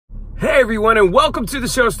Hey everyone, and welcome to the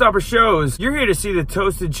Showstopper Shows. You're here to see the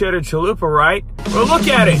toasted cheddar chalupa, right? Well, look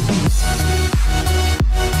at it.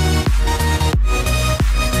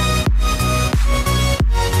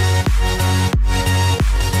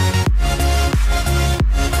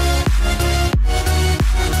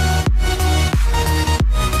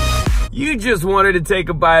 You just wanted to take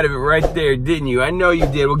a bite of it right there, didn't you? I know you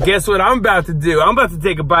did. Well, guess what I'm about to do? I'm about to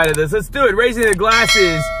take a bite of this. Let's do it. Raising the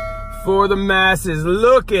glasses for the masses.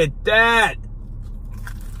 Look at that.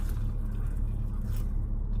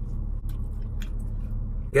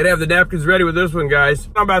 Gotta have the napkins ready with this one, guys.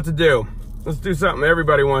 What I'm about to do. Let's do something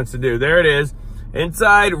everybody wants to do. There it is.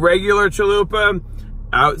 Inside, regular chalupa.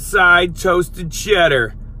 Outside, toasted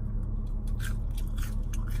cheddar.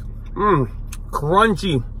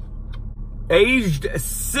 Crunchy. Aged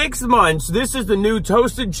 6 months. This is the new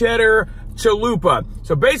toasted cheddar chalupa.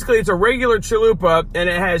 So basically it's a regular chalupa and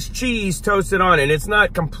it has cheese toasted on it. It's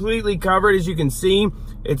not completely covered, as you can see.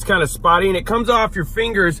 It's kind of spotty and it comes off your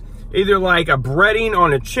fingers either like a breading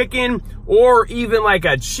on a chicken or even like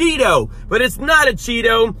a Cheeto. But it's not a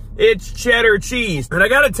Cheeto, it's cheddar cheese. And I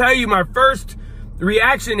gotta tell you, my first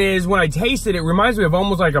reaction is when I tasted it, it reminds me of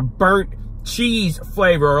almost like a burnt cheese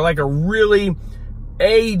flavor or like a really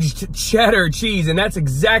aged cheddar cheese, and that's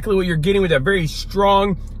exactly what you're getting with that very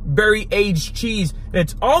strong, very aged cheese.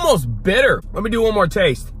 It's almost bitter. Let me do one more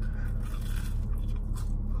taste.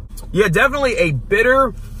 Yeah, definitely a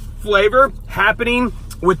bitter flavor happening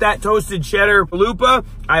with that toasted cheddar chalupa.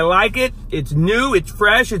 I like it. It's new, it's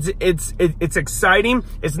fresh, it's exciting.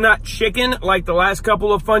 It's not chicken like the last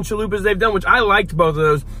couple of fun chalupas they've done, which I liked both of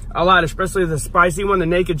those a lot, especially the spicy one, the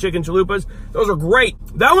naked chicken chalupas. Those are great.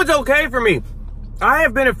 That one's okay for me. I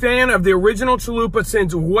have been a fan of the original chalupa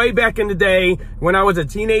since way back in the day when I was a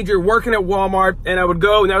teenager working at Walmart, and I would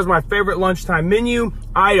go, and that was my favorite lunchtime menu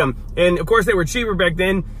item. And of course they were cheaper back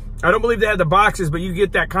then. I don't believe they had the boxes, but you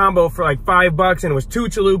get that combo for like $5, and it was 2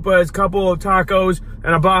 chalupas, a couple of tacos,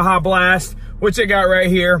 and a Baja Blast, which I got right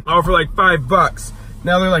here, all for like $5.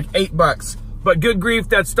 Now they're like $8. But good grief,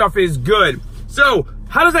 that stuff is good. So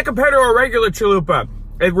how does that compare to a regular chalupa?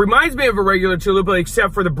 It reminds me of a regular chalupa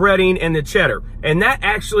except for the breading and the cheddar. And that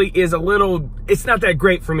actually is a little, it's not that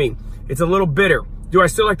great for me. It's a little bitter. Do I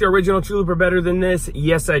still like the original chalupa better than this?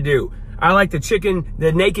 Yes, I do. I like the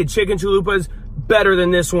naked chicken chalupas better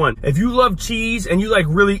than this one. If you love cheese and you like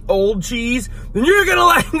really old cheese, then you're gonna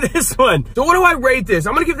like this one. So what do I rate this?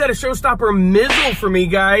 I'm gonna give that a showstopper mizzle for me,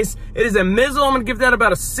 guys. It is a mizzle. I'm gonna give that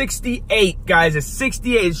about a 68, guys. A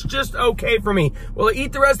 68. It's just okay for me. Will I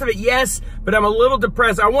eat the rest of it? Yes, but I'm a little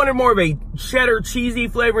depressed. I wanted more of a cheddar cheesy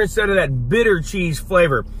flavor instead of that bitter cheese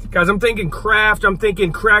flavor. Guys, I'm thinking Kraft. I'm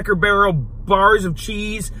thinking Cracker Barrel bars of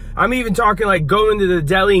cheese. I'm even talking like going to the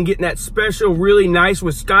deli and getting that special, really nice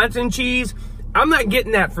Wisconsin cheese. I'm not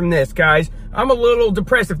getting that from this, guys. I'm a little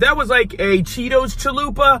depressed. If that was like a Cheetos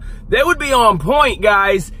chalupa, that would be on point,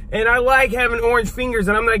 guys. And I like having orange fingers,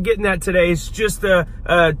 and I'm not getting that today. It's just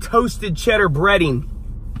a toasted cheddar breading.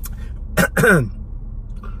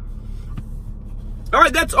 All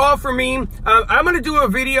right, that's all for me. I'm gonna do a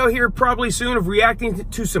video here probably soon of reacting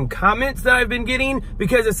to some comments that I've been getting,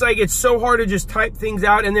 because it's so hard to just type things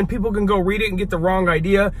out and then people can go read it and get the wrong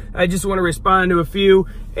idea. I just wanna respond to a few,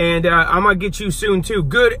 and I'm gonna get you soon too,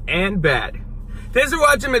 good and bad. Thanks for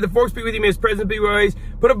watching. May the forks be with you, may his presence be always.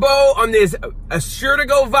 Put a bow on this sure to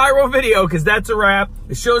go viral video, because that's a wrap.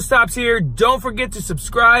 The show stops here. Don't forget to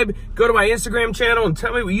subscribe. Go to my Instagram channel and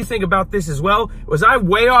tell me what you think about this as well. Was I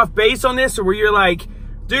way off base on this, or were you like,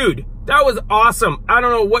 dude, that was awesome? I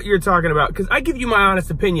don't know what you're talking about, because I give you my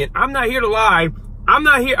honest opinion. I'm not here to lie. I'm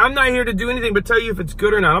not here to do anything but tell you if it's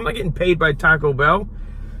good or not. I'm not getting paid by Taco Bell.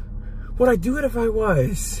 Would I do it if I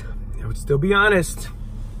was? I would still be honest.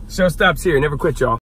 Show stops here. Never quit, y'all.